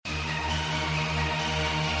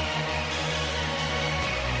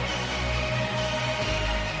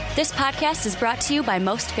This podcast is brought to you by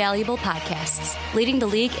Most Valuable Podcasts, leading the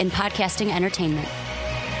league in podcasting entertainment.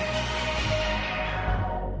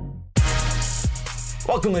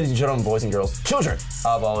 Welcome, ladies and gentlemen, boys and girls, children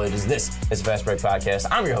of all ages. This is the Fast Break Podcast.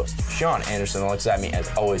 I'm your host, Sean Anderson. Alongside me,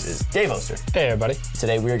 as always, is Dave Oster. Hey, everybody.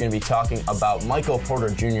 Today, we are going to be talking about Michael Porter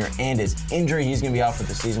Jr. and his injury. He's going to be out for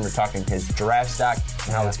the season. We're talking his draft stock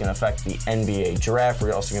and how it's going to affect the NBA draft.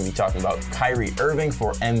 We're also going to be talking about Kyrie Irving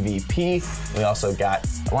for MVP. We also got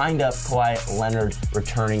lined up Kawhi Leonard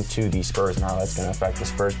returning to the Spurs and how that's going to affect the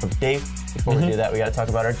Spurs. But Dave, before we do that, we got to talk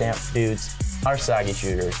about our damp dudes, our soggy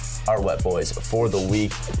shooters, our wet boys for the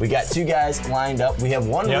week. We got two guys lined up. We have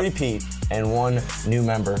one repeat and one new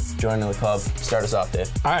member joining the club. Start us off,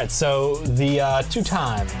 Dave. All right, so the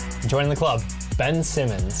two-time joining the club, Ben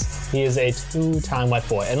Simmons. He is a two-time wet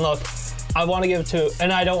boy. And look, I want to give it to,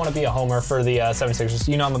 and I don't want to be a homer for the 76ers.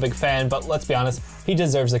 You know I'm a big fan, but let's be honest, he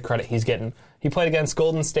deserves the credit he's getting. He played against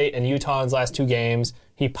Golden State and Utah in his last two games.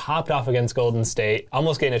 He popped off against Golden State,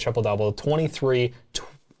 almost getting a triple-double, 23,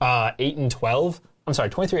 8, and 12. I'm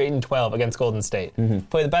sorry, 23, 8, and 12 against Golden State.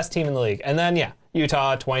 Play the best team in the league. And then,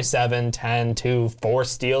 Utah, 27, 10, 2, 4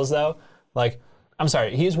 steals, though. I'm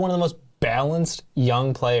sorry, he's one of the most balanced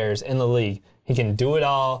young players in the league. He can do it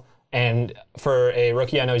all. And for a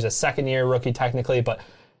rookie, I know he's a second-year rookie technically, but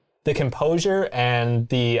the composure and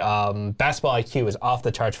the basketball IQ is off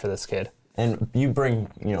the charts for this kid. And you bring,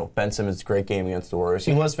 Ben Simmons' great game against the Warriors.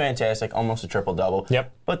 He was fantastic, almost a triple-double.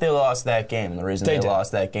 Yep. But they lost that game. The reason they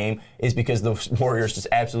lost that game is because the Warriors just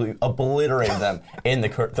absolutely obliterated them in the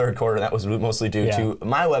third quarter. That was mostly due to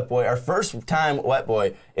my wet boy, our first-time wet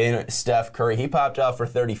boy in Steph Curry. He popped off for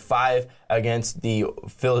 35 against the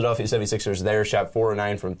Philadelphia 76ers. There, shot 4 of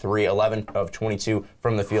 9 from 3, 11 of 22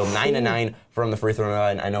 from the field, 9 of 9 from the free throw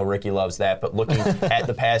line. I know Ricky loves that, but looking at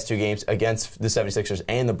the past two games against the 76ers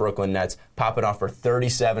and the Brooklyn Nets, popping off for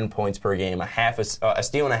 37 points per game, a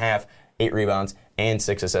steal and a half, 8 rebounds, and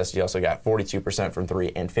 6 assists. He also got 42% from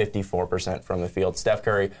 3 and 54% from the field. Steph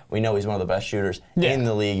Curry, we know he's one of the best shooters in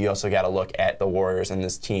the league. You also got to look at the Warriors and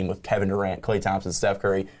this team with Kevin Durant, Klay Thompson, Steph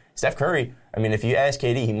Curry. Steph Curry, if you ask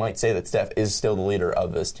KD, he might say that Steph is still the leader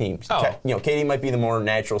of this team. KD might be the more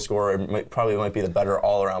natural scorer, probably might be the better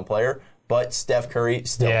all-around player, but Steph Curry,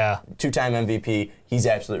 still two-time MVP. He's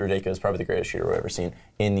absolutely ridiculous. Probably the greatest shooter we've ever seen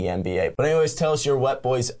in the NBA. But anyways, tell us your wet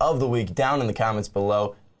boys of the week down in the comments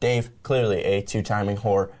below. Dave, clearly a two-timing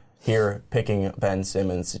whore here, picking Ben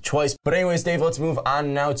Simmons' choice. But anyways, Dave, let's move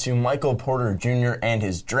on now to Michael Porter Jr. and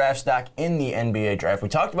his draft stock in the NBA draft. We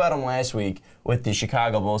talked about him last week with the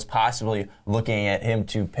Chicago Bulls possibly looking at him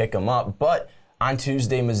to pick him up, but on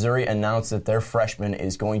Tuesday, Missouri announced that their freshman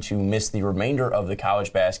is going to miss the remainder of the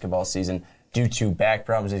college basketball season due to back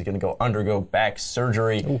problems. He's going to undergo back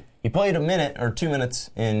surgery. Ooh. He played a minute or 2 minutes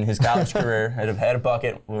in his college career, had a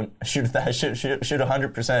bucket, shoot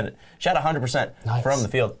 100%, shot 100% from the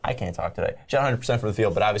field. I can't talk today. Shot 100% from the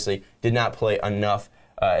field, but obviously did not play enough,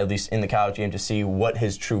 at least in the college game, to see what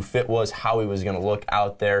his true fit was, how he was going to look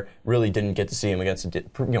out there. Really didn't get to see him against an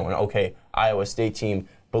okay Iowa State team.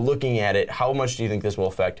 But looking at it, how much do you think this will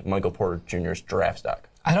affect Michael Porter Jr.'s draft stock?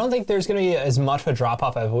 I don't think there's going to be as much of a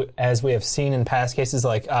drop-off as we have seen in past cases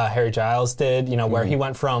like Harry Giles did, where he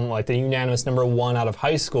went from the unanimous number 1 out of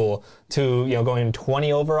high school to, going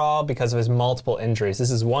 20 overall because of his multiple injuries.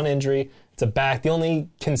 This is one injury. It's a back. The only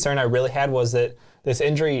concern I really had was that this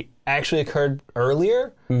injury actually occurred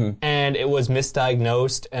earlier, and it was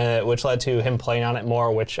misdiagnosed, which led to him playing on it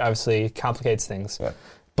more, which obviously complicates things. Yeah.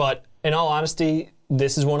 But in all honesty,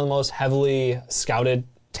 this is one of the most heavily scouted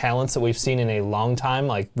talents that we've seen in a long time.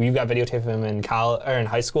 We've got videotape of him in college or in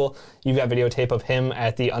high school. You've got videotape of him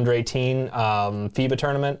at the under 18 FIBA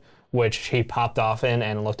tournament, which he popped off in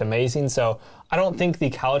and looked amazing. So I don't think the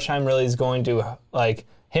college time really is going to,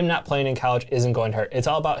 him not playing in college isn't going to hurt. It's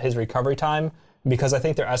all about his recovery time, because I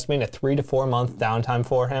think they're estimating a 3 to 4 month downtime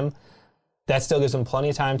for him. That still gives him plenty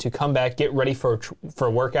of time to come back, get ready for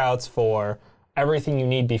workouts, for everything you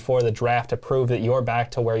need before the draft to prove that you're back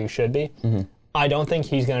to where you should be. I don't think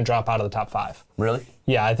he's going to drop out of the top 5. Really?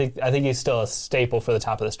 Yeah, I think he's still a staple for the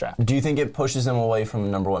top of this draft. Do you think it pushes him away from the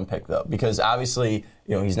number 1 pick, though? Because obviously,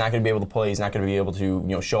 he's not going to be able to play. He's not going to be able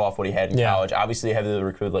to, show off what he had in college. Obviously, heavily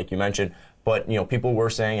recruited, like you mentioned. But, people were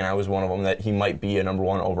saying, and I was one of them, that he might be a number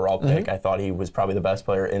 1 overall pick. I thought he was probably the best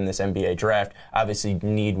player in this NBA draft. Obviously,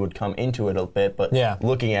 need would come into it a bit, but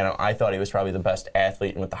looking at him, I thought he was probably the best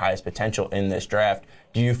athlete and with the highest potential in this draft.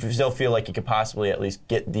 Do you still feel like he could possibly at least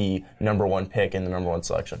get the number 1 pick in the number 1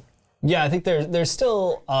 selection? Yeah, I think there's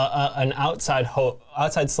still an outside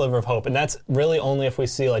sliver of hope, and that's really only if we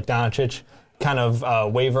see Doncic kind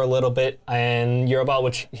of waver a little bit in Euroball,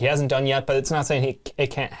 which he hasn't done yet, but it's not saying it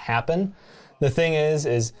can't happen. The thing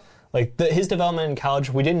is like his development in college,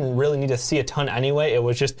 we didn't really need to see a ton anyway. It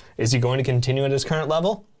was just, is he going to continue at his current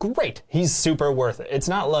level? Great. He's super worth it. It's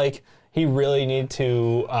not like he really needed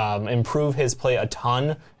to improve his play a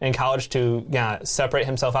ton in college to separate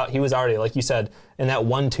himself out. He was already, like you said, in that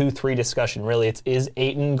 1, 2, 3 discussion. Really, is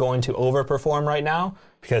Ayton going to overperform right now?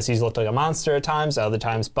 Because he's looked like a monster at times, other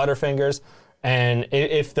times Butterfingers. And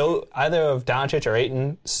if either of Doncic or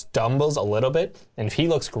Ayton stumbles a little bit, and if he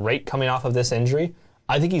looks great coming off of this injury,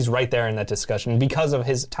 I think he's right there in that discussion because of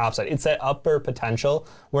his top side. It's that upper potential.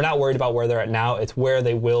 We're not worried about where they're at now. It's where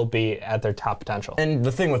they will be at their top potential. And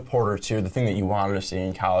the thing with Porter, too, the thing that you wanted to see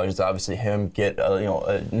in college is obviously him get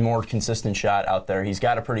a more consistent shot out there. He's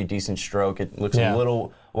got a pretty decent stroke. It looks a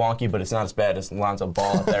little wonky, but it's not as bad as Lonzo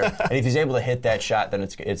Ball out there. And if he's able to hit that shot, then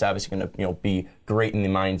it's obviously going to be great in the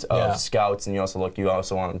minds of scouts. And you also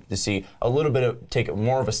want him to see a little bit of take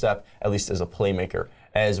more of a step, at least as a playmaker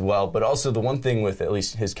as well. But also the one thing with at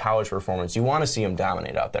least his college performance, you want to see him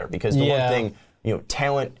dominate out there because the one thing,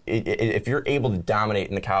 talent, if you're able to dominate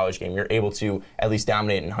in the college game, you're able to at least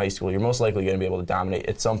dominate in high school, you're most likely going to be able to dominate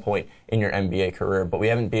at some point in your NBA career. But we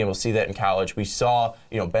haven't been able to see that in college. We saw,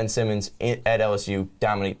 Ben Simmons at LSU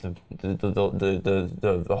dominate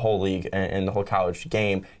the whole league and the whole college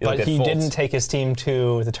game. But he didn't take his team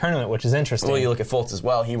to the tournament, which is interesting. Well, you look at Fultz as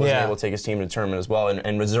well. He wasn't able to take his team to the tournament as well.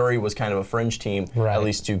 And Missouri was kind of a fringe team, at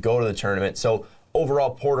least to go to the tournament. So overall,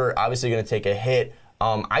 Porter obviously going to take a hit.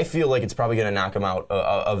 I feel like it's probably going to knock him out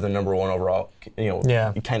of the number one overall,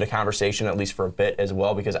 kind of conversation, at least for a bit as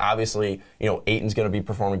well, because obviously, Ayton's going to be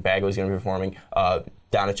performing, Bagley's going to be performing,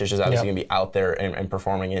 Doncic is obviously going to be out there and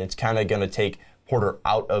performing, and it's kind of going to take Porter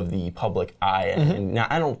out of the public eye. And now,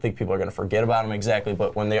 I don't think people are going to forget about him exactly,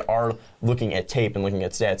 but when they are looking at tape and looking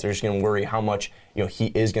at stats, they're just going to worry how much he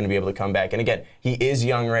is going to be able to come back. And again, he is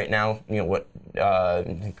young right now.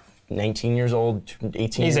 19 years old,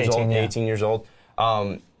 18 He's years 18, old, yeah. 18 years old.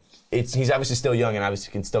 He's obviously still young and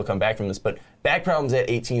obviously can still come back from this, but back problems at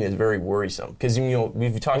 18 is very worrisome because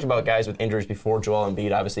we've talked about guys with injuries before. Joel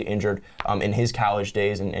Embiid obviously injured in his college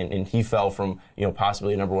days, and he fell from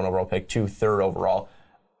possibly a number one overall pick to third overall.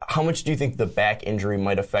 How much do you think the back injury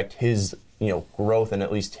might affect his growth and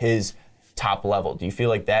at least his top level? Do you feel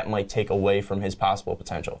like that might take away from his possible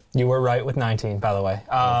potential? You were right with 19, by the way,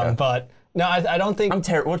 Okay. But. No, I don't think...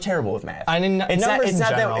 We're terrible with math. I mean, it's not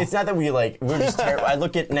that we're just terrible. I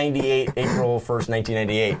look at 98, April 1st,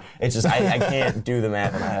 1998. It's just, I can't do the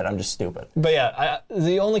math in my head. I'm just stupid. But yeah,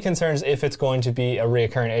 the only concern is if it's going to be a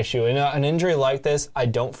reoccurring issue. In an injury like this, I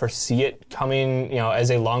don't foresee it coming, as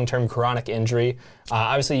a long-term chronic injury.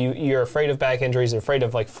 Obviously, you're afraid of back injuries, you're afraid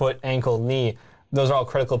of foot, ankle, knee. Those are all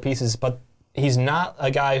critical pieces, but he's not a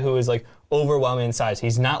guy who is overwhelming in size.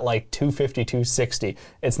 He's not 250, 260.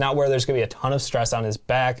 It's not where there's going to be a ton of stress on his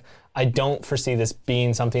back. I don't foresee this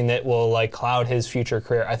being something that will cloud his future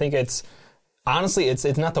career. I think it's not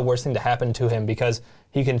the worst thing to happen to him because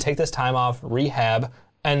he can take this time off, rehab,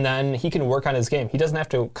 and then he can work on his game. He doesn't have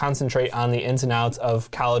to concentrate on the ins and outs of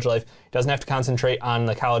college life. He doesn't have to concentrate on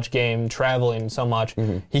the college game, traveling so much.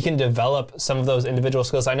 Mm-hmm. He can develop some of those individual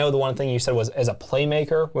skills. I know the one thing you said was as a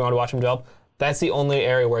playmaker, we want to watch him develop. That's the only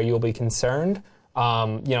area where you'll be concerned.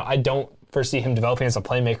 I don't foresee him developing as a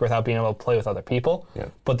playmaker without being able to play with other people. Yeah.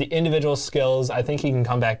 But the individual skills, I think he can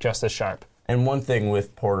come back just as sharp. And one thing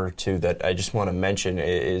with Porter, too, that I just want to mention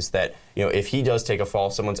is that, if he does take a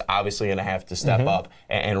fall, someone's obviously going to have to step up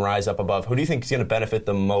and rise up above. Who do you think is going to benefit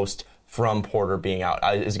the most from Porter being out?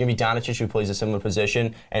 Is it going to be Doncic, who plays a similar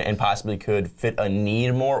position and possibly could fit a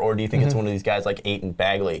need more, or do you think it's one of these guys like Ayton,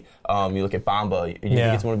 Bagley? You look at Bamba. Do you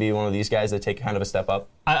think it's going to be one of these guys that take kind of a step up?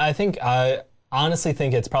 I honestly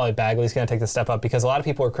think it's probably Bagley's going to take the step up because a lot of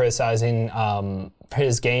people are criticizing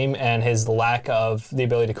his game and his lack of the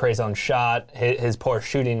ability to create his own shot, his poor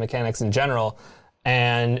shooting mechanics in general.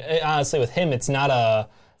 And honestly, with him, it's not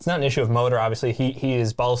an issue of motor. Obviously, he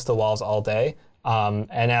is balls to walls all day.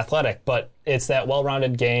 And athletic, but it's that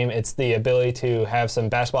well-rounded game. It's the ability to have some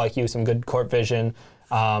basketball IQ, some good court vision.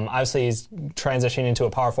 Obviously, he's transitioning into a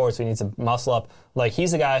power forward, so he needs to muscle up.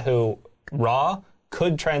 He's a guy who, raw,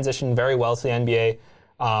 could transition very well to the NBA.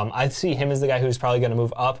 I see him as the guy who's probably going to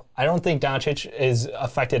move up. I don't think Doncic is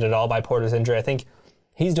affected at all by Porter's injury. I think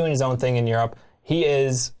he's doing his own thing in Europe. He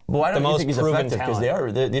is But why don't the you most think he's proven effective?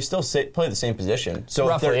 talent. Because they still play the same position. So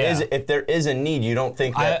Roughly, if there is a need, you don't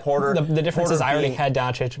think that Porter... The difference is I already had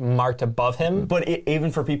Doncic marked above him. But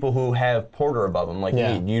even for people who have Porter above him, like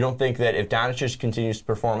me, you don't think that if Doncic continues to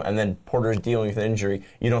perform and then Porter's dealing with an injury,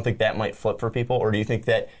 you don't think that might flip for people? Or do you think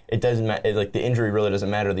that it doesn't matter, like the injury really doesn't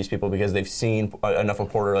matter to these people because they've seen enough of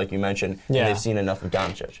Porter, like you mentioned, and they've seen enough of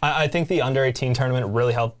Doncic? I think the under-18 tournament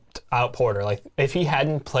really helped out Porter. Like, if he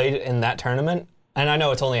hadn't played in that tournament, and I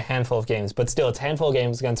know it's only a handful of games, but still, it's a handful of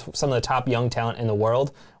games against some of the top young talent in the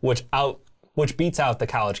world, which beats out the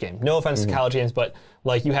college game. No offense to college games, but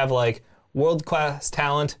like you have like world-class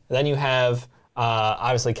talent, then you have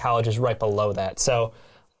obviously college is right below that. So,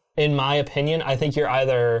 in my opinion, I think you're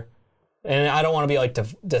either, and I don't want to be like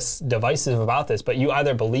divisive about this, but you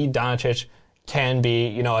either believe Doncic can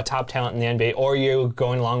be, a top talent in the NBA, or you're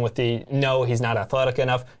going along with no, he's not athletic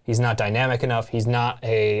enough, he's not dynamic enough, he's not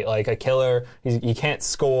a killer, he can't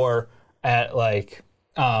score at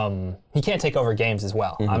he can't take over games as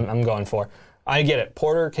well. I'm going for. I get it.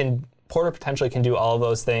 Porter potentially can do all of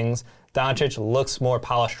those things. Doncic looks more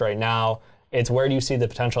polished right now. It's where do you see the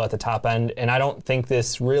potential at the top end, and I don't think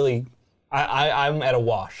this really. I'm at a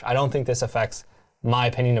wash. I don't think this affects my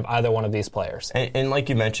opinion of either one of these players. And like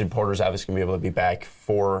you mentioned, Porter's obviously going to be able to be back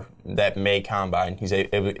for that May Combine. He's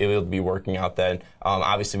able to be working out then.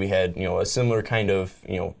 Obviously, we had a similar kind of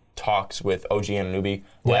talks with OG Anunoby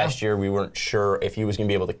last year. We weren't sure if he was going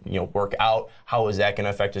to be able to work out. How was that going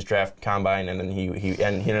to affect his draft combine? And then he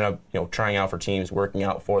ended up trying out for teams, working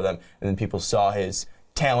out for them, and then people saw his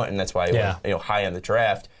talent, and that's why he went high on the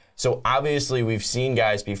draft. So obviously we've seen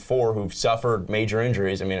guys before who've suffered major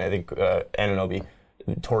injuries. I mean, I think Anunoby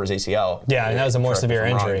tore his ACL. Yeah, and that was a more severe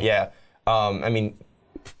injury. Yeah. I mean,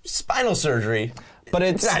 spinal surgery. But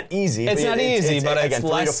it's not easy. It's not easy, but it's again,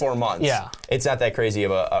 3 to 4 months. Yeah. It's not that crazy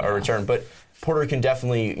of a return. But Porter can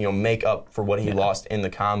definitely make up for what he lost in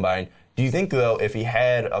the combine. Do you think, though, if he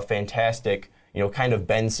had a fantastic, kind of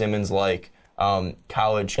Ben Simmons-like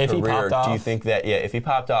college career, do you think that, if he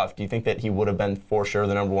popped off, do you think that he would have been for sure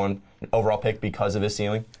the number 1 overall pick because of his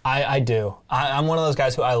ceiling? I do. I'm one of those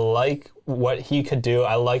guys who I like what he could do.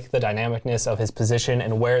 I like the dynamicness of his position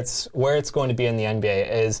and where it's going to be in the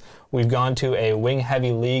NBA. Is we've gone to a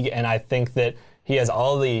wing-heavy league, and I think that he has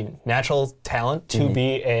all the natural talent to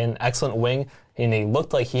be an excellent wing, and he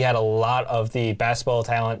looked like he had a lot of the basketball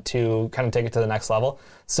talent to kind of take it to the next level.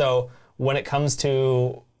 So when it comes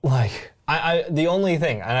to the only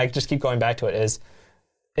thing, and I just keep going back to it, is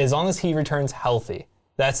as long as he returns healthy,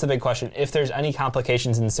 that's the big question. If there's any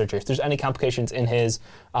complications in the surgery, if there's any complications in his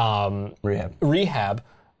rehab,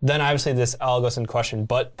 then obviously this all goes into question.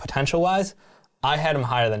 But potential-wise, I had him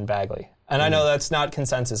higher than Bagley. And I know that's not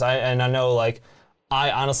consensus. I know,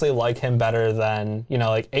 I honestly like him better than,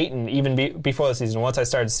 Ayton, even before the season. Once I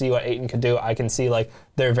started to see what Ayton could do, I can see,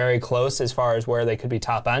 they're very close as far as where they could be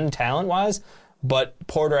top-end talent-wise. But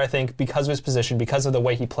Porter, I think, because of his position, because of the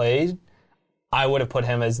way he played, I would have put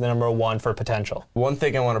him as the number 1 for potential. One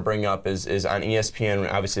thing I want to bring up is on ESPN,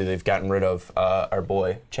 obviously they've gotten rid of our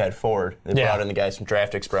boy, Chad Ford. They brought in the guys from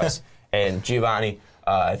Draft Express. And Giovanni,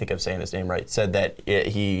 I think I'm saying his name right, said that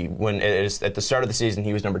at the start of the season,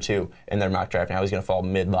 he was number 2 in their mock draft. Now he's going to fall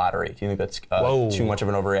mid-lottery. Do you think that's too much of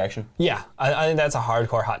an overreaction? Yeah, I think that's a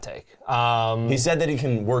hardcore hot take. He said that he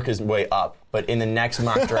can work his way up, but in the next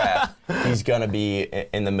mock draft, he's going to be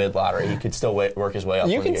in the mid-lottery. He could still work his way up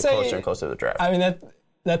when he gets closer and closer to the draft. I mean,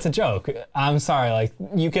 that's a joke. I'm sorry.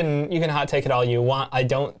 You can hot take it all you want. I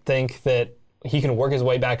don't think that he can work his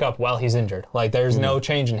way back up while he's injured. There's no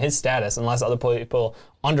change in his status unless other people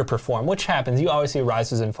underperform, which happens. You always see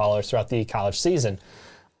rises and fallers throughout the college season.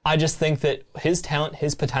 I just think that his talent,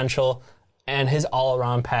 his potential, and his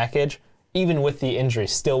all-around package, even with the injury,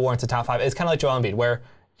 still warrants a top 5. It's kind of like Joel Embiid, where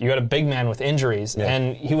you got a big man with injuries,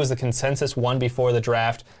 and he was the consensus 1 before the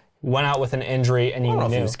draft, went out with an injury, and I don't know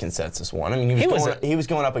knew. if he was consensus 1. I mean, he was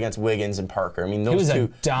going up against Wiggins and Parker. I mean, those he was two,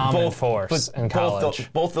 a dominant force in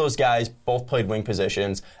college. Both those guys both played wing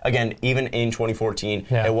positions. Again, even in 2014,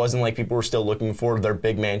 it wasn't like people were still looking for their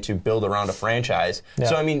big man to build around a franchise. Yeah.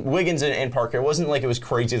 So, I mean, Wiggins and Parker, it wasn't like it was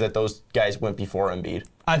crazy that those guys went before Embiid.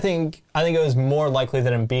 I think it was more likely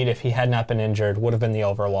that Embiid, if he had not been injured, would have been the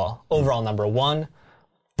overall number 1.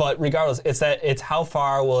 But regardless, it's how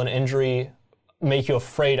far will an injury make you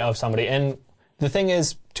afraid of somebody. And the thing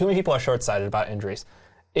is, too many people are short-sighted about injuries.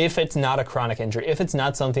 If it's not a chronic injury, if it's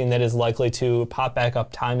not something that is likely to pop back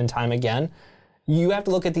up time and time again, you have to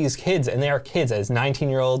look at these kids, and they are kids as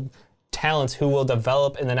 19-year-old talents who will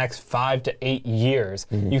develop in the next 5 to 8 years.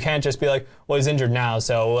 You can't just be like, well, he's injured now,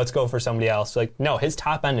 so let's go for somebody else. No, his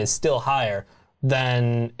top end is still higher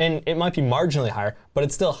then, and it might be marginally higher, but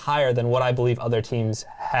it's still higher than what I believe other teams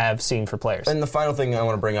have seen for players. And the final thing I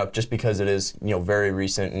want to bring up, just because it is very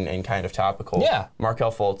recent and kind of topical,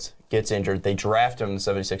 Markelle Fultz gets injured. They draft him, the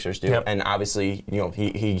 76ers do, and obviously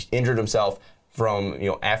he injured himself from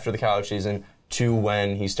after the college season to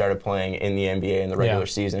when he started playing in the NBA in the regular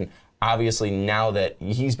season. Obviously, now that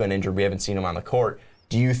he's been injured, we haven't seen him on the court.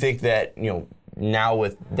 Do you think that now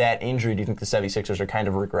with that injury, do you think the 76ers are kind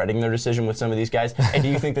of regretting their decision with some of these guys? And do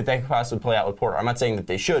you think that could possibly play out with Porter? I'm not saying that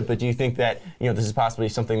they should, but do you think that this is possibly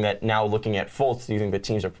something that now looking at Fultz, do you think that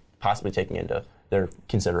teams are possibly taking into their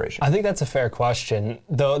consideration? I think that's a fair question.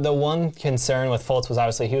 The one concern with Fultz was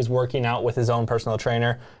obviously he was working out with his own personal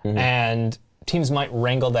trainer, and teams might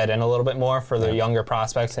wrangle that in a little bit more for the younger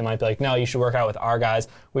prospects. They might be like, no, you should work out with our guys.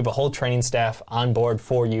 We have a whole training staff on board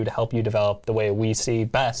for you to help you develop the way we see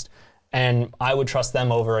best. And I would trust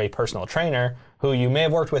them over a personal trainer who you may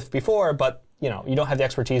have worked with before, but you don't have the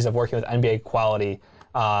expertise of working with NBA quality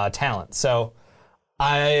talent. So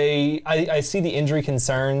I see the injury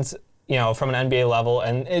concerns, from an NBA level,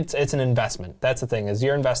 and it's an investment. That's the thing, is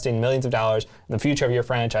you're investing millions of dollars in the future of your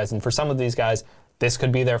franchise, and for some of these guys, this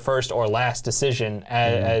could be their first or last decision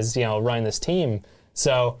as running this team.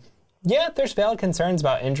 So there's valid concerns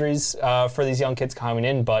about injuries for these young kids coming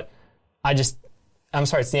in, but I'm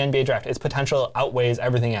sorry, it's the NBA draft. Its potential outweighs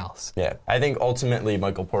everything else. Yeah, I think ultimately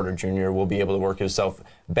Michael Porter Jr. will be able to work himself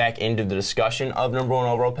back into the discussion of number one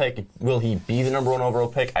overall pick. Will he be the number one overall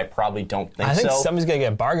pick? I probably don't think so. I think somebody's going to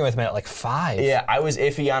get a bargain with him at like 5. Yeah, I was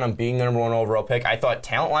iffy on him being the number one overall pick. I thought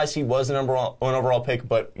talent-wise he was the number one overall pick,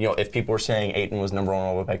 but if people were saying Ayton was number one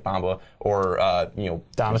overall pick, Bamba, or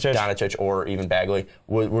Doncic, or even Bagley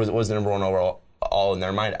was the number one overall all in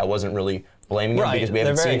their mind, I wasn't really blaming them because we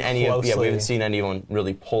haven't seen anyone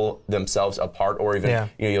really pull themselves apart, or even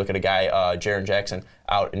you look at a guy Jaren Jackson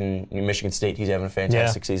out in Michigan State. He's having a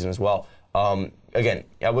fantastic season as well. Again,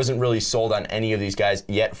 I wasn't really sold on any of these guys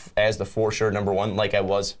yet as the for sure number one, like I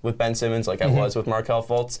was with Ben Simmons, like I was with Markelle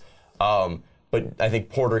Fultz. But I think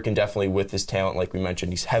Porter can definitely, with his talent, like we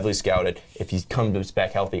mentioned, he's heavily scouted. If he comes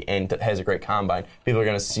back healthy and has a great combine, people are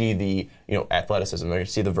going to see the athleticism. They're going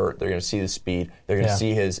to see the vert. They're going to see the speed. They're going to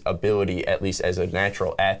see his ability, at least as a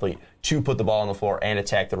natural athlete, to put the ball on the floor and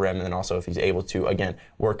attack the rim. And then also if he's able to, again,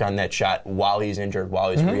 work on that shot while he's injured, while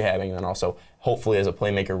he's rehabbing, and then also hopefully as a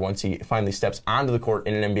playmaker once he finally steps onto the court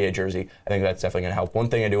in an NBA jersey. I think that's definitely going to help. One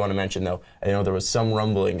thing I do want to mention, though, I know there was some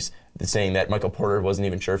rumblings saying that Michael Porter wasn't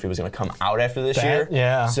even sure if he was going to come out after this year.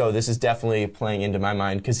 Yeah. So this is definitely playing into my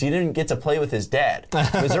mind because he didn't get to play with his dad.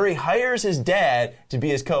 Missouri hires his dad to be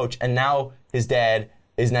his coach, and now his dad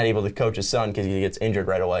is not able to coach his son because he gets injured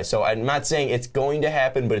right away. So I'm not saying it's going to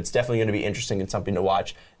happen, but it's definitely going to be interesting and something to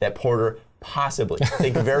watch that Porter possibly, I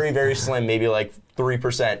think very, very slim, maybe like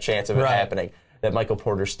 3% chance of it happening, that Michael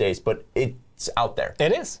Porter stays. But it's out there.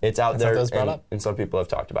 It is. It's out there, and some people have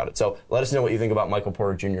talked about it. So let us know what you think about Michael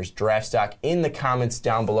Porter Jr.'s draft stock in the comments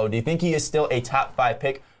down below. Do you think he is still a top 5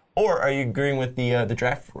 pick? Or are you agreeing with the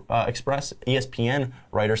Draft Express ESPN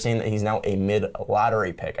writer saying that he's now a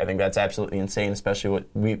mid-lottery pick? I think that's absolutely insane, especially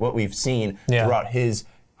what we've seen throughout his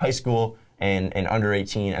high school and under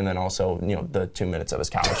 18, and then also the 2 minutes of his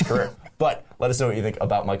college career. But let us know what you think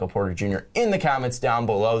about Michael Porter Jr. in the comments down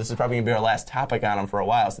below. This is probably going to be our last topic on him for a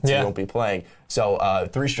while since he won't be playing. So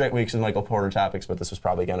 3 straight weeks with Michael Porter topics, but this was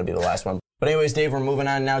probably going to be the last one. But anyways, Dave, we're moving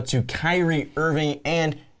on now to Kyrie Irving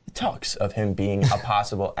and talks of him being a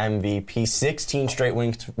possible MVP. 16 straight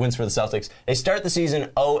wins for the Celtics. They start the season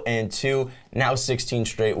 0-2, now 16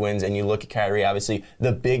 straight wins, and you look at Kyrie, obviously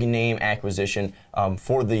the big name acquisition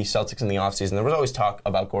for the Celtics in the offseason. There was always talk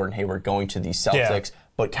about Gordon Hayward going to the Celtics,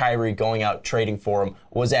 but Kyrie going out trading for him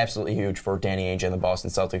was absolutely huge for Danny Ainge and the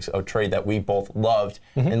Boston Celtics, a trade that we both loved.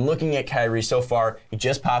 And looking at Kyrie so far, he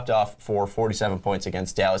just popped off for 47 points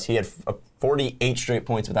against Dallas. He had 48 straight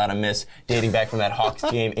points without a miss, dating back from that Hawks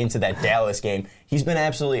game into that Dallas game. He's been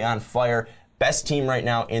absolutely on fire. Best team right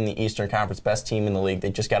now in the Eastern Conference, best team in the league. They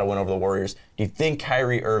just got to win over the Warriors. Do you think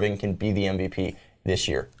Kyrie Irving can be the MVP this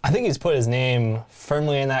year? I think he's put his name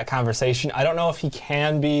firmly in that conversation. I don't know if he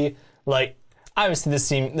can be, obviously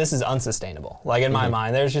this is unsustainable. In my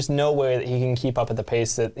mind, there's just no way that he can keep up at the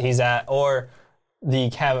pace that he's at, or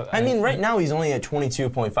right now he's only at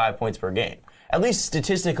 22.5 points per game. At least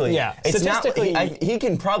statistically, statistically, he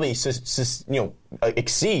can probably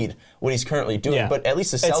exceed what he's currently doing. But at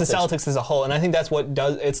least the Celtics. It's the Celtics as a whole, and I think that's what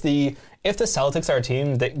does. If the Celtics are a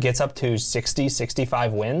team that gets up to 60,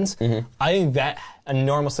 65 wins, I think that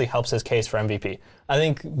enormously helps his case for MVP. I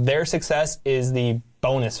think their success is the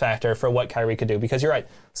bonus factor for what Kyrie could do, because you're right.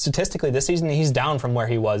 Statistically, this season he's down from where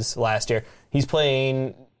he was last year. He's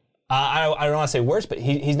playing I don't want to say worse, but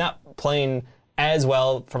he's not playing as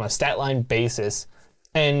well from a stat line basis.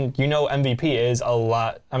 And MVP is a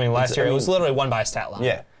lot. I mean, last year it was literally won by a stat line.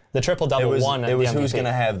 Yeah. The triple-double won. It was who's going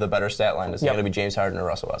to have the better stat line. Is it going to be James Harden or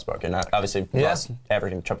Russell Westbrook? And obviously, Russ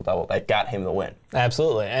averaging triple-double, that got him the win.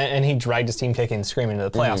 Absolutely. And he dragged his team kicking and screaming to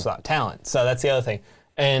the playoffs without talent. So that's the other thing.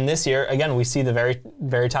 And this year, again, we see the very,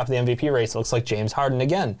 very top of the MVP race. It looks like James Harden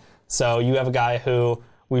again. So you have a guy who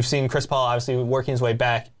we've seen Chris Paul obviously working his way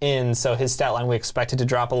back in. So his stat line we expected to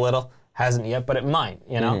drop a little. Hasn't yet, but it might,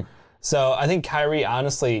 So I think Kyrie,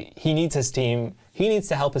 honestly, he needs his team. He needs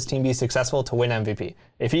to help his team be successful to win MVP.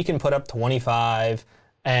 If he can put up 25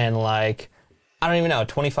 and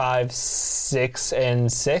 25, 6,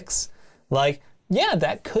 and 6,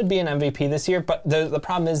 that could be an MVP this year. But the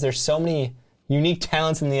problem is there's so many unique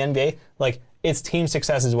talents in the NBA. It's team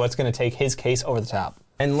success is what's going to take his case over the top.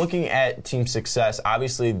 And looking at team success,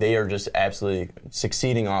 obviously they are just absolutely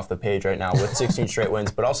succeeding off the page right now with 16 straight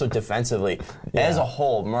wins, but also defensively. As a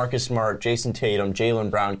whole, Marcus Smart, Jason Tatum,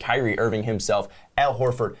 Jaylen Brown, Kyrie Irving himself, Al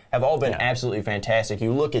Horford have all been absolutely fantastic.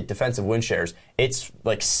 You look at defensive win shares, it's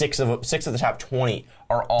like 6 of the top 20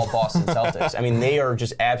 are all Boston Celtics. I mean, they are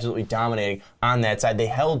just absolutely dominating on that side. They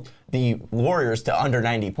held the Warriors to under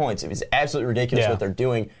 90 points. It was absolutely ridiculous what they're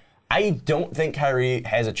doing. I don't think Kyrie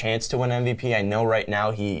has a chance to win MVP. I know right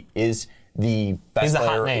now he is the best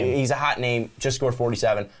player. Hot name. He's a hot name, just scored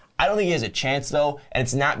 47. I don't think he has a chance, though, and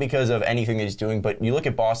it's not because of anything that he's doing, but you look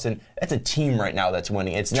at Boston, that's a team right now that's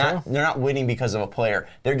winning. It's not. They're not winning because of a player.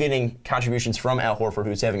 They're getting contributions from Al Horford,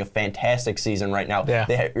 who's having a fantastic season right now.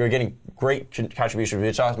 Yeah. You're getting great contributions. We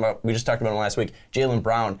just talked about him last week. Jaylen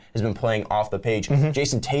Brown has been playing off the page.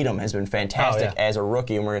 Jason Tatum has been fantastic as a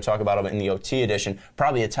rookie, and we're going to talk about him in the OT edition.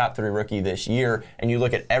 Probably a top 3 rookie this year. And you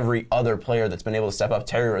look at every other player that's been able to step up,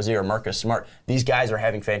 Terry Rozier, Marcus Smart. These guys are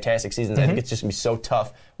having fantastic seasons. I think it's just going to be so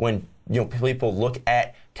tough when people look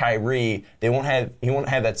at Kyrie. He won't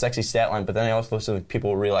have that sexy stat line, but then I also think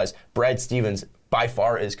people will realize Brad Stevens by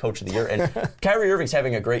far is coach of the year. And Kyrie Irving's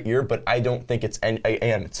having a great year, but I don't think it's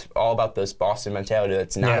all about this Boston mentality.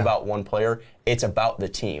 It's not about one player. It's about the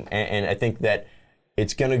team. And I think that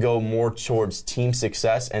it's going to go more towards team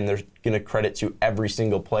success, and they're going to credit to every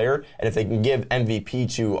single player. And if they can give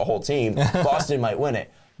MVP to a whole team, Boston might win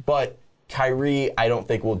it. But Kyrie, I don't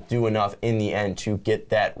think will do enough in the end to get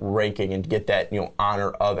that ranking and get that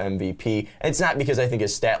honor of MVP. And it's not because I think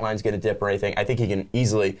his stat line's going to dip or anything. I think he can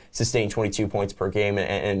easily sustain 22 points per game,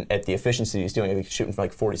 and at the efficiency he's doing, I think he's shooting for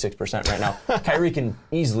 46% right now. Kyrie can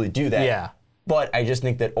easily do that. Yeah. But I just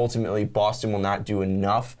think that ultimately Boston will not do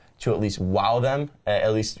enough to at least wow them,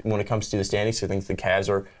 at least when it comes to the standings. I think the Cavs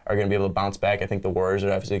are going to be able to bounce back. I think the Warriors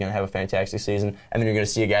are obviously going to have a fantastic season. And then you're going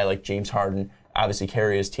to see a guy like James Harden obviously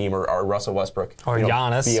carry his team, or Russell Westbrook. Or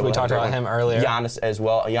Giannis. We talked about him earlier. Giannis as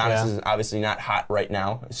well. Giannis is obviously not hot right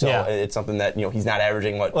now, so it's something that he's not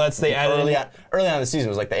averaging what. Well, early on in the season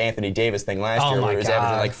was like the Anthony Davis thing last year, where he was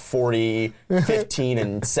averaging 40, 15,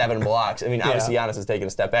 and 7 blocks. I mean, obviously Giannis has taken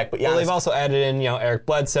a step back, but Giannis, they've also added in Eric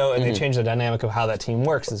Bledsoe, and they changed the dynamic of how that team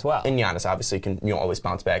works as well. And Giannis obviously can always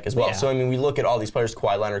bounce back as well. Yeah. So I mean, we look at all these players.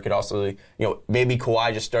 Kawhi Leonard could also maybe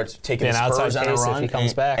Kawhi just starts taking the Spurs on a run if he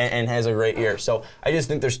comes back and has a great year. So I just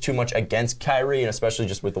think there's too much against Kyrie, and especially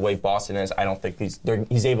just with the way Boston is, I don't think he's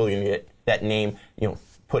able to get that name,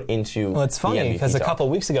 put into. Well, it's funny because a couple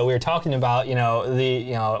of weeks ago we were talking about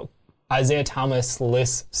the Isaiah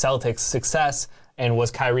Thomas-less Celtics success, and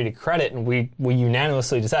was Kyrie to credit, and we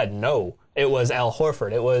unanimously decided no, it was Al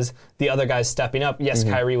Horford. It was the other guys stepping up. Yes,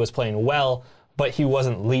 Kyrie was playing well, but he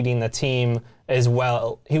wasn't leading the team as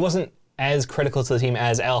well. He wasn't as critical to the team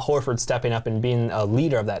as Al Horford stepping up and being a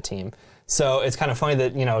leader of that team. So it's kind of funny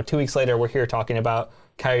that, 2 weeks later we're here talking about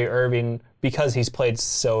Kyrie Irving because he's played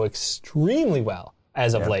so extremely well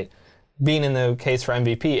as of late. Being in the case for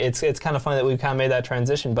MVP, it's kind of funny that we've kind of made that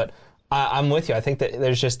transition, but I'm with you. I think that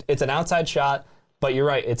it's an outside shot, but you're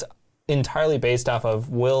right. It's entirely based off of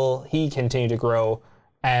will he continue to grow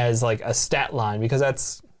as a stat line, because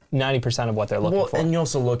that's 90% of what they're looking for. And you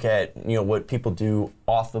also look at what people do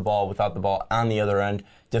off the ball, without the ball, on the other end,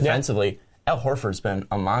 defensively. Yeah. Al Horford's been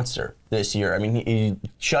a monster this year. I mean, he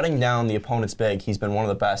shutting down the opponent's big. He's been one of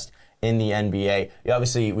the best in the NBA.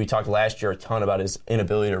 Obviously, we talked last year a ton about his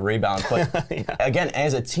inability to rebound, but again,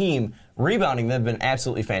 as a team, rebounding, they've been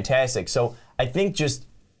absolutely fantastic. So I think just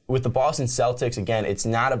with the Boston Celtics, again, it's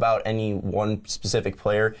not about any one specific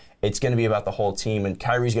player. It's going to be about the whole team, and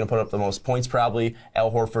Kyrie's going to put up the most points probably.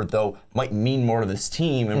 Al Horford, though, might mean more to this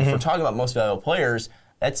team. And if we're talking about most valuable players,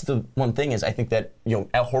 that's the one thing is I think that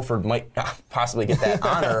Al Horford might possibly get that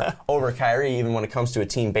honor over Kyrie even when it comes to a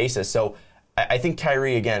team basis. So I think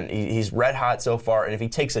Kyrie, again, he's red hot so far, and if he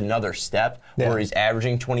takes another step where he's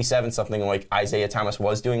averaging 27, something like Isaiah Thomas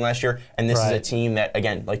was doing last year, and this is a team that,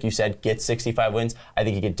 again, like you said, gets 65 wins, I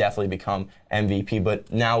think he could definitely become MVP.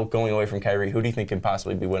 But now going away from Kyrie, who do you think can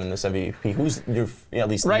possibly be winning this MVP? Who's your, at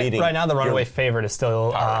least leading? Right now, the runaway favorite is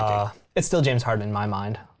still it's still James Harden in my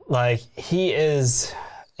mind. Like, he's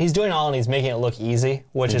doing all and he's making it look easy,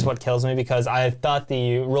 which is what kills me, because I thought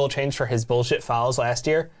the rule change for his bullshit fouls last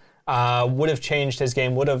year would have changed his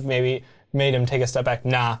game, would have maybe made him take a step back.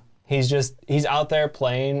 Nah, he's out there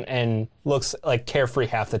playing and looks like carefree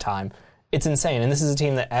half the time. It's insane. And this is a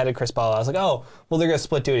team that added Chris Paul. I was like, oh, well, they're going to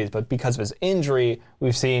split duties. But because of his injury,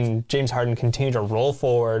 we've seen James Harden continue to roll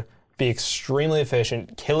forward, be extremely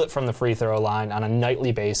efficient, kill it from the free throw line on a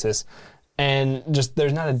nightly basis. And just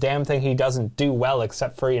there's not a damn thing he doesn't do well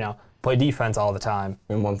except for, play defense all the time.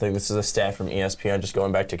 And one thing, this is a stat from ESPN, just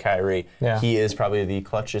going back to Kyrie. He is probably the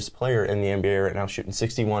clutchest player in the NBA right now, shooting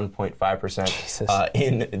 61.5%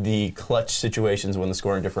 in the clutch situations when the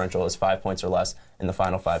scoring differential is 5 points or less in the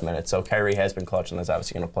final 5 minutes. So Kyrie has been clutch, and that's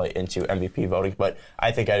obviously going to play into MVP voting. But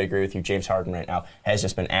I think I'd agree with you. James Harden right now has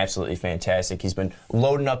just been absolutely fantastic. He's been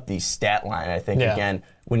loading up the stat line. I think, again,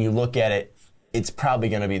 when you look at it, it's probably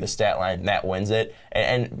going to be the stat line that wins it.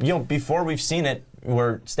 And before we've seen it,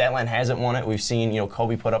 where Statline hasn't won it. We've seen,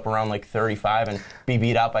 Kobe put up around like 35 and be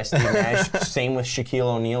beat out by Steve Nash. Same with Shaquille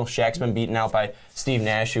O'Neal. Shaq's been beaten out by Steve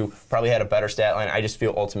Nash, who probably had a better stat line. I just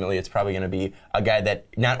feel ultimately it's probably going to be a guy that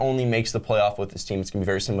not only makes the playoff with his team, it's going to be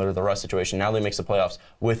very similar to the Russ situation. Not only makes the playoffs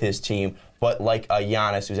with his team, but like a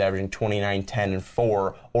Giannis who's averaging 29, 10, and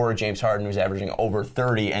 4, or a James Harden who's averaging over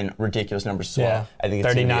 30 and ridiculous numbers as well. I think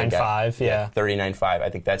it's 39-5, 39-5. I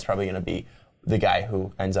think that's probably going to be the guy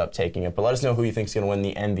who ends up taking it. But let us know who you think is going to win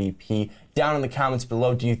the MVP down in the comments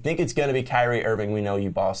below. Do you think it's going to be Kyrie Irving? We know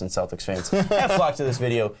you Boston Celtics fans have flocked to this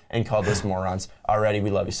video and called us morons already.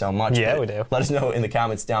 We love you so much. Yeah, we do. Let us know in the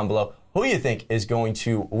comments down below who you think is going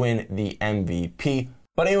to win the MVP.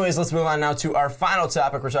 But anyways, let's move on now to our final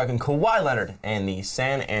topic. We're talking Kawhi Leonard and the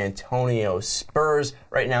San Antonio Spurs.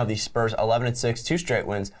 Right now, the Spurs 11-6, 2 straight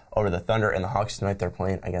wins over the Thunder and the Hawks tonight. They're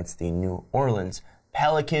playing against the New Orleans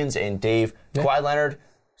Pelicans. And Dave, Kawhi Leonard,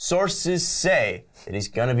 sources say that he's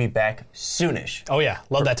going to be back soonish. Oh yeah,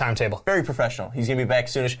 love that timetable. Very professional. He's going to be back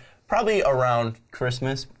soonish, probably around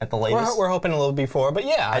Christmas at the latest. We're hoping a little before, but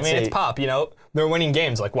yeah, I mean, it's pop, They're winning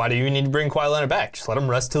games. Like, why do you need to bring Kawhi Leonard back? Just let him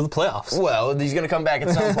rest till the playoffs. Well, he's going to come back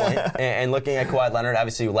at some point. And looking at Kawhi Leonard,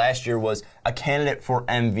 obviously last year was a candidate for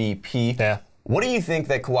MVP. Yeah. What do you think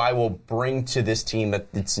that Kawhi will bring to this team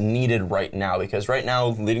that's needed right now? Because right now,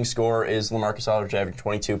 leading scorer is LaMarcus Aldridge, averaging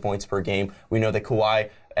 22 points per game. We know that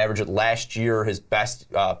Kawhi averaged last year his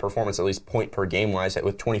best performance, at least point per game wise,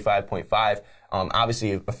 with 25.5.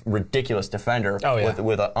 Obviously, a ridiculous defender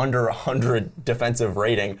with an under 100 defensive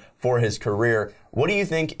rating for his career. What do you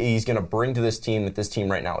think he's going to bring to this team that this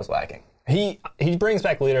team right now is lacking? He brings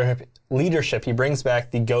back leadership. He brings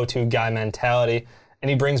back the go-to guy mentality. And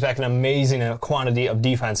he brings back an amazing quantity of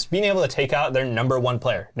defense. Being able to take out their number one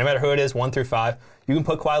player, no matter who it is, 1 through 5, you can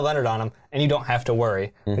put Kawhi Leonard on him, and you don't have to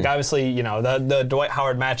worry. Mm-hmm. Like obviously, the Dwight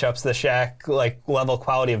Howard matchups, the Shaq level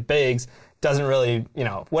quality of bigs doesn't really,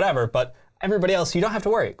 whatever. But everybody else, you don't have to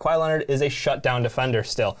worry. Kawhi Leonard is a shutdown defender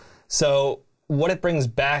still. So what it brings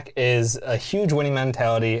back is a huge winning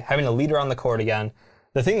mentality, having a leader on the court again.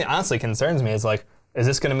 The thing that honestly concerns me is is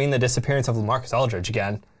this going to mean the disappearance of LaMarcus Aldridge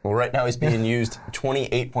again? Well, right now he's being used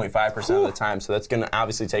 28.5% of the time, so that's going to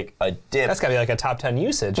obviously take a dip. That's got to be like a top 10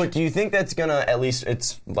 usage. But do you think that's going to, at least,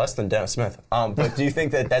 it's less than Dennis Smith, but do you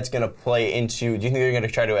think that's going to play into, do you think they're going to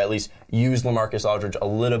try to at least use LaMarcus Aldridge a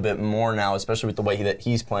little bit more now, especially with the way that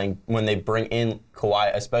he's playing, when they bring in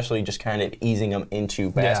Kawhi, especially just kind of easing him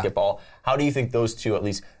into basketball? Yeah. How do you think those two, at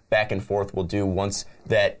least back and forth, will do once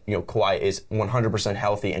that Kawhi is 100%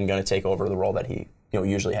 healthy and going to take over the role that he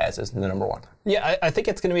usually has as the number one? Yeah, I think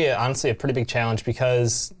it's going to be honestly a pretty big challenge,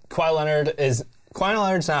 because Kawhi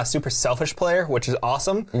Leonard's not a super selfish player, which is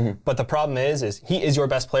awesome. Mm-hmm. But the problem is he is your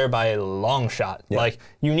best player by a long shot. Yeah.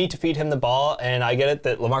 You need to feed him the ball, and I get it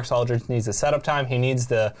that LaMarcus Aldridge needs the setup time. He needs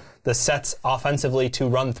the sets offensively to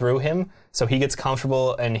run through him, so he gets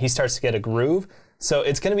comfortable and he starts to get a groove. So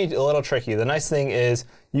it's going to be a little tricky. The nice thing is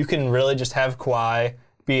you can really just have Kawhi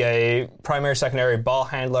be a primary, secondary ball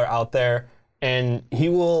handler out there, and he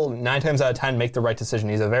will 9 times out of 10 make the right decision.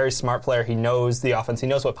 He's a very smart player. He knows the offense. He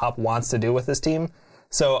knows what Pop wants to do with his team.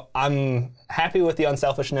 So I'm happy with the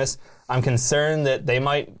unselfishness. I'm concerned that they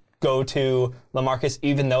might go to LaMarcus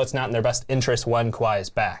even though it's not in their best interest when Kawhi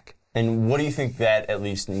is back. And what do you think that at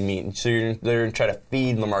least means? So they're going to try to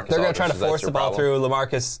feed LaMarcus. They're going to try to force the ball through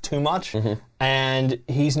LaMarcus too much, and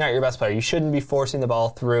he's not your best player. You shouldn't be forcing the ball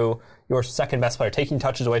through your second best player, taking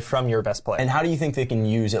touches away from your best player. And how do you think they can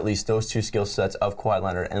use at least those two skill sets of Kawhi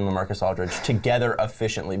Leonard and LaMarcus Aldridge together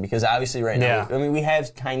efficiently? Because obviously right now, I mean, we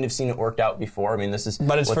have kind of seen it worked out before. I mean, this is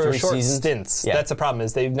But it's for 3 short seasons? stints. Yeah. That's the problem,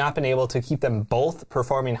 is they've not been able to keep them both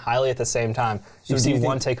performing highly at the same time. So you see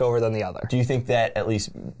one take over than the other. Do you think that at least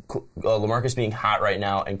LaMarcus being hot right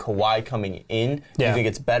now and Kawhi coming in, do you think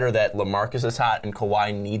it's better that LaMarcus is hot and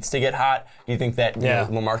Kawhi needs to get hot? Do you think that you know,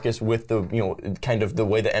 LaMarcus, with the kind of the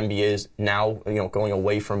way the NBA is now, going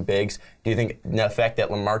away from bigs, do you think the fact that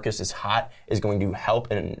LaMarcus is hot is going to help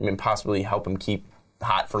and possibly help him keep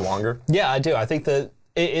hot for longer? Yeah, I do. I think that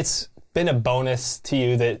it's been a bonus to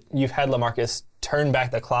you that you've had LaMarcus turn back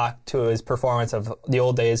the clock to his performance of the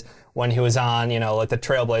old days when he was on, like the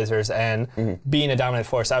Trailblazers and being a dominant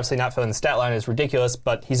force. Obviously not filling the stat line is ridiculous,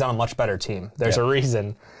 but he's on a much better team. There's a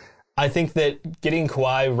reason. I think that getting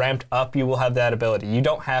Kawhi ramped up, you will have that ability. You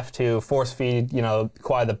don't have to force feed,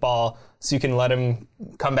 Kawhi the ball, so you can let him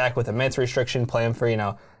come back with a minutes restriction, play him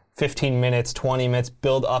for, 15 minutes, 20 minutes,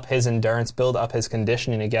 build up his endurance, build up his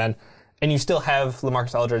conditioning again. And you still have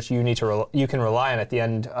LaMarcus Aldridge you can rely on at the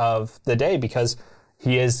end of the day, because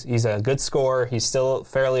he's a good scorer, he's still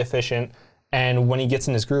fairly efficient, and when he gets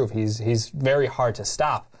in his groove, he's very hard to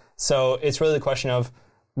stop. So it's really the question of,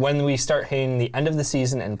 when we start hitting the end of the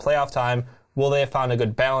season and playoff time, will they have found a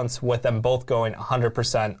good balance with them both going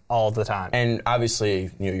 100% all the time? And obviously,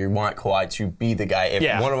 you want Kawhi to be the guy.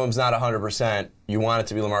 If one of them's not 100%, you want it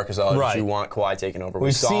to be LaMarcus Aldridge. Right. You want Kawhi taking over.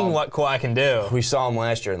 We've seen what Kawhi can do. We saw him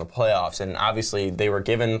last year in the playoffs, and obviously they were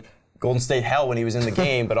given Golden State hell when he was in the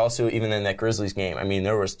game, but also even in that Grizzlies game. I mean,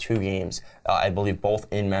 there was 2 games, I believe both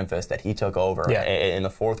in Memphis, that he took over in the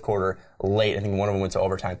fourth quarter late. I think one of them went to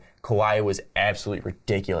overtime. Kawhi was absolutely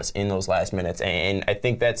ridiculous in those last minutes. And I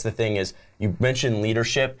think that's the thing is, you mentioned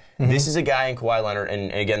leadership. This is a guy in Kawhi Leonard,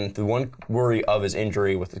 and again, the one worry of his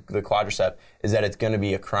injury with the quadricep is that it's going to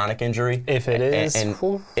be a chronic injury. If it is.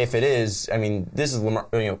 And if it is, I mean, this is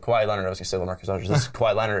Kawhi Leonard. I was going to say LaMarcus Aldridge. This is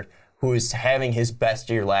Kawhi Leonard, who is having his best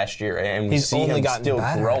year last year, and we see him still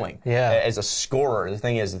growing as a scorer. The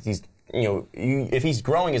thing is that he's, if he's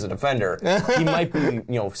growing as a defender, he might be,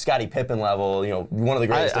 Scottie Pippen level, one of the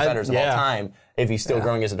greatest defenders of all time, if he's still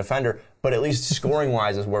growing as a defender. But at least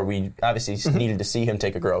scoring-wise is where we obviously needed to see him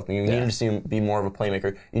take a growth. You needed to see him be more of a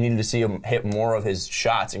playmaker. You needed to see him hit more of his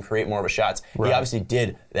shots and create more of his shots. Right. He obviously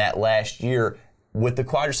did that last year. With the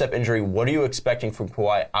quadricep injury, what are you expecting from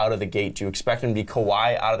Kawhi out of the gate? Do you expect him to be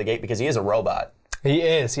Kawhi out of the gate? Because he is a robot. He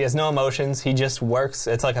is. He has no emotions. He just works.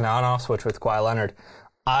 It's like an on-off switch with Kawhi Leonard.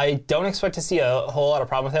 I don't expect to see a whole lot of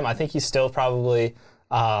problem with him. I think he's still probably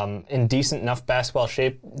in decent enough basketball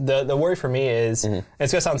shape. The worry for me is, it's going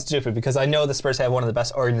to sound stupid, because I know the Spurs have one of the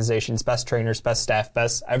best organizations, best trainers, best staff,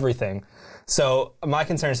 best everything. So my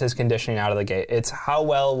concern is his conditioning out of the gate. It's how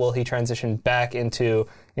well will he transition back into,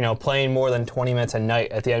 playing more than 20 minutes a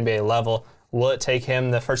night at the NBA level. Will it take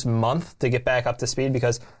him the first month to get back up to speed?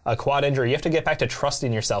 Because a quad injury, you have to get back to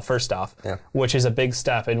trusting yourself first off, which is a big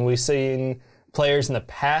step. And we've seen players in the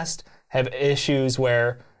past have issues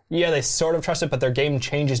where, they sort of trust it, but their game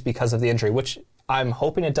changes because of the injury, which I'm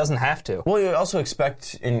hoping it doesn't have to. Well, you also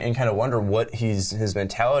expect and kind of wonder what his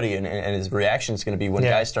mentality and his reaction is going to be when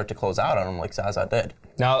guys start to close out on him like Zaza did.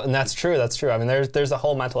 No, and that's true. That's true. I mean, there's a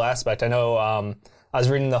whole mental aspect. I know I was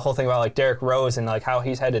reading the whole thing about like Derrick Rose and like how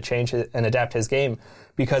he's had to change and adapt his game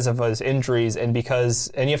because of his injuries, and you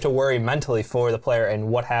have to worry mentally for the player and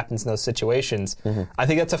what happens in those situations. I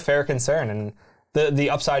think that's a fair concern, and the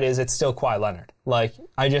upside is it's still Kawhi Leonard. Like,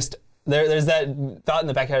 there's that thought in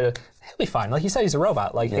the back of head, he'll be fine. Like you said, he's a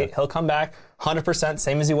robot. Like he'll come back 100%,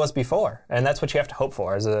 same as he was before, and that's what you have to hope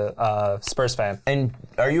for as a Spurs fan. And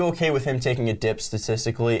are you okay with him taking a dip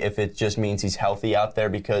statistically if it just means he's healthy out there?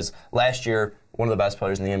 Because last year, one of the best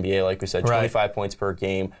players in the NBA, like we said, 25 points per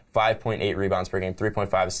game, 5.8 rebounds per game,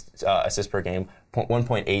 3.5 assists per game,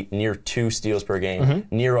 1.8, near 2 steals per game,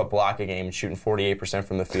 near a block a game, shooting 48%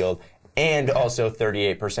 from the field, and also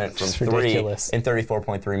 38% from three in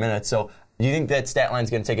 34.3 minutes. So do you think that stat line's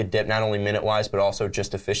going to take a dip, not only minute-wise, but also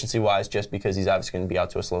just efficiency-wise, just because he's obviously going to be out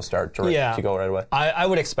to a slow start to go right away? I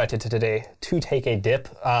would expect it to take a dip.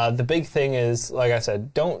 The big thing is, like I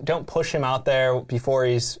said, don't push him out there before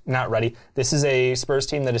he's not ready. This is a Spurs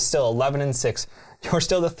team that is still 11-6. You're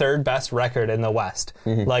still the third best record in the West.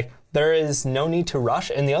 Like, there is no need to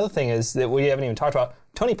rush. And the other thing is that we haven't even talked about,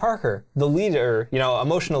 Tony Parker, the leader,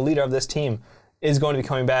 emotional leader of this team, is going to be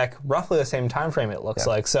coming back roughly the same time frame, it looks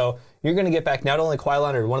like. So you're going to get back not only Kawhi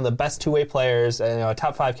Leonard, one of the best two-way players, a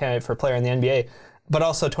top 5 candidate for player in the NBA, but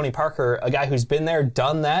also Tony Parker, a guy who's been there,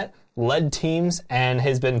 done that, led teams, and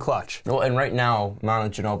has been clutch. Well, and right now, Manu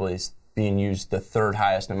Ginobili is being used the third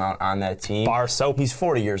highest amount on that team. Bar soap. He's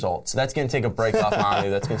 40 years old, so that's going to take a break off Manu.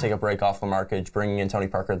 That's going to take a break off LaMarcus, bringing in Tony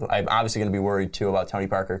Parker. I'm obviously going to be worried, too, about Tony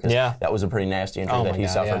Parker because that was a pretty nasty injury that he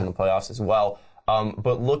suffered in the playoffs as well.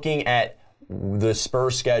 But looking at the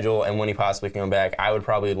Spurs schedule and when he possibly can come back, I would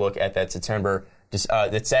probably look at that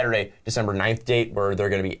that Saturday, December 9th date, where they're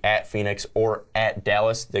going to be at Phoenix or at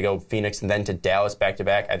Dallas. They go Phoenix and then to Dallas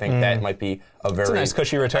back-to-back. I think that might be a nice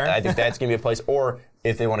cushy return. I think that's going to be a place. Or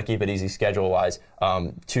if they want to keep it easy schedule-wise,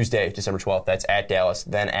 Tuesday, December 12th, that's at Dallas,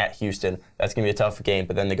 then at Houston. That's going to be a tough game,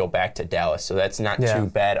 but then they go back to Dallas. So that's not too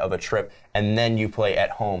bad of a trip. And then you play at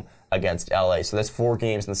home against LA. So that's 4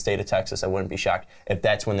 games in the state of Texas. I wouldn't be shocked if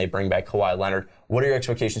that's when they bring back Kawhi Leonard. What are your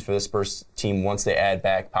expectations for the Spurs team once they add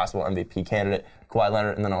back possible MVP candidate Kawhi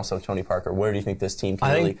Leonard and then also Tony Parker? Where do you think this team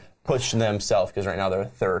can really push themselves? Because right now they're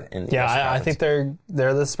third in the West. I think they're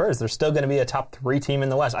the Spurs. They're still going to be a top 3 team in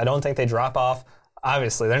the West. I don't think they drop off.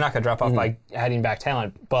 Obviously, they're not going to drop off by adding back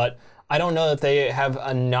talent, but I don't know that they have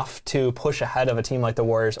enough to push ahead of a team like the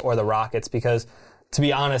Warriors or the Rockets because, to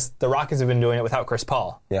be honest, the Rockets have been doing it without Chris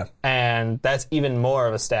Paul. Yeah. And that's even more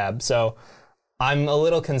of a stab. So I'm a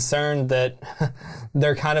little concerned that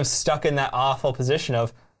they're kind of stuck in that awful position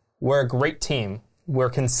of we're a great team,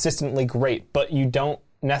 we're consistently great, but you don't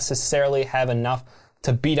necessarily have enough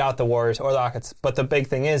to beat out the Warriors or the Rockets. But the big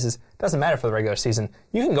thing is it doesn't matter for the regular season.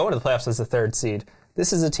 You can go into the playoffs as the 3rd seed.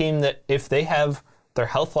 This is a team that if they have their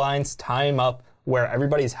health lines time up where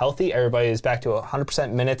everybody's healthy, everybody is back to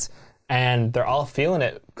 100% minutes, and they're all feeling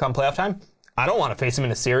it come playoff time, I don't want to face them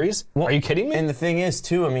in a series. Well, are you kidding me? And the thing is,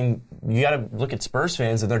 too, I mean, you got to look at Spurs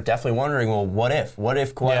fans, and they're definitely wondering, well, what if? What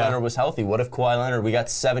if Kawhi Leonard was healthy? What if Kawhi Leonard, we got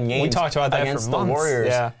 7 games we talked about that against for the months.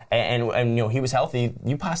 Warriors, and he was healthy,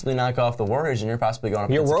 you possibly knock off the Warriors, and you're possibly going up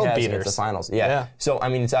against the Cavs against the finals. Yeah. So, I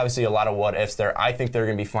mean, it's obviously a lot of what ifs there. I think they're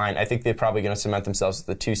going to be fine. I think they're probably going to cement themselves as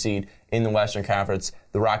the 2 seed in the Western Conference.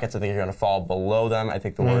 The Rockets, I think, are going to fall below them. I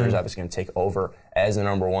think the Warriors obviously going to take over as the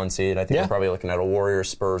number 1 seed. I think we're probably looking at a Warriors,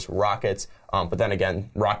 Spurs, Rockets. But then again,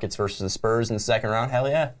 Rockets versus the Spurs in the second round, hell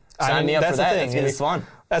yeah. Sign me up for that. It's going to be fun.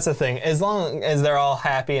 That's the thing. As long as they're all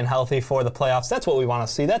happy and healthy for the playoffs, that's what we want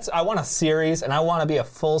to see. I want a series, and I want to be a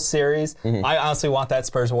full series. I honestly want that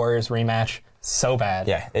Spurs-Warriors rematch so bad.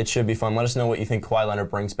 Yeah, it should be fun. Let us know what you think Kawhi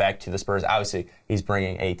Leonard brings back to the Spurs. Obviously, he's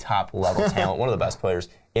bringing a top-level talent, one of the best players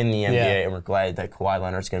in the NBA, and we're glad that Kawhi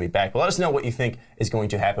Leonard's going to be back. But let us know what you think is going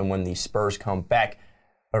to happen when the Spurs come back.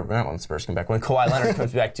 Or not when the Spurs come back, when Kawhi Leonard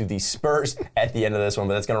comes back to the Spurs at the end of this one.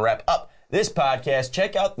 But that's going to wrap up this podcast.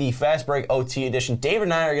 Check out the Fast Break OT edition. David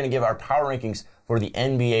and I are going to give our power rankings for the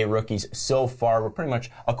NBA rookies so far. We're pretty much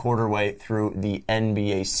a quarter way through the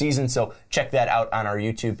NBA season, so check that out on our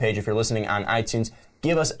YouTube page. If you're listening on iTunes,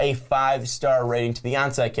 give us a 5-star rating to the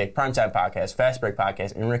Onside Kick, Primetime Podcast, Fast Break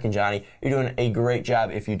Podcast, and Rick and Johnny. You're doing a great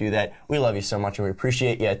job if you do that. We love you so much, and we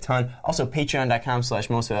appreciate you a ton. Also,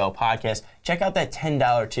 patreon.com/mostofitall podcast. Check out that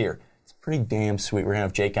 $10 tier. It's pretty damn sweet. We're going to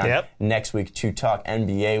have Jake on next week to talk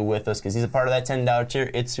NBA with us because he's a part of that $10 tier.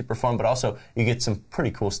 It's super fun, but also you get some pretty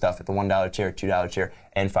cool stuff at the $1 tier, $2 tier,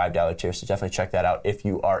 and $5 tier. So definitely check that out if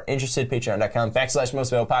you are interested.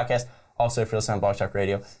 Patreon.com/mostofitall podcast. Also, if you're listening on Blog Talk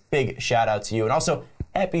Radio, big shout out to you. And also,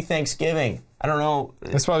 happy Thanksgiving. I don't know.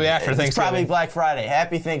 It's probably after Thanksgiving. It's probably Black Friday.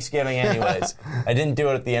 Happy Thanksgiving anyways. I didn't do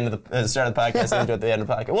it at the end of the start of the podcast. I didn't do it at the end of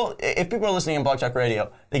the podcast. Well, if people are listening on Blog Talk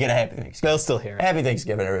Radio, they get a happy Thanksgiving. They'll still hear it. Happy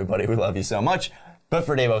Thanksgiving, everybody. We love you so much. But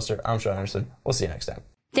for Dave Oster, I'm Sean Anderson. We'll see you next time.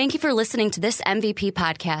 Thank you for listening to this MVP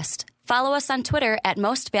podcast. Follow us on Twitter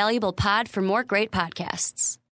 @MostValuablePod for more great podcasts.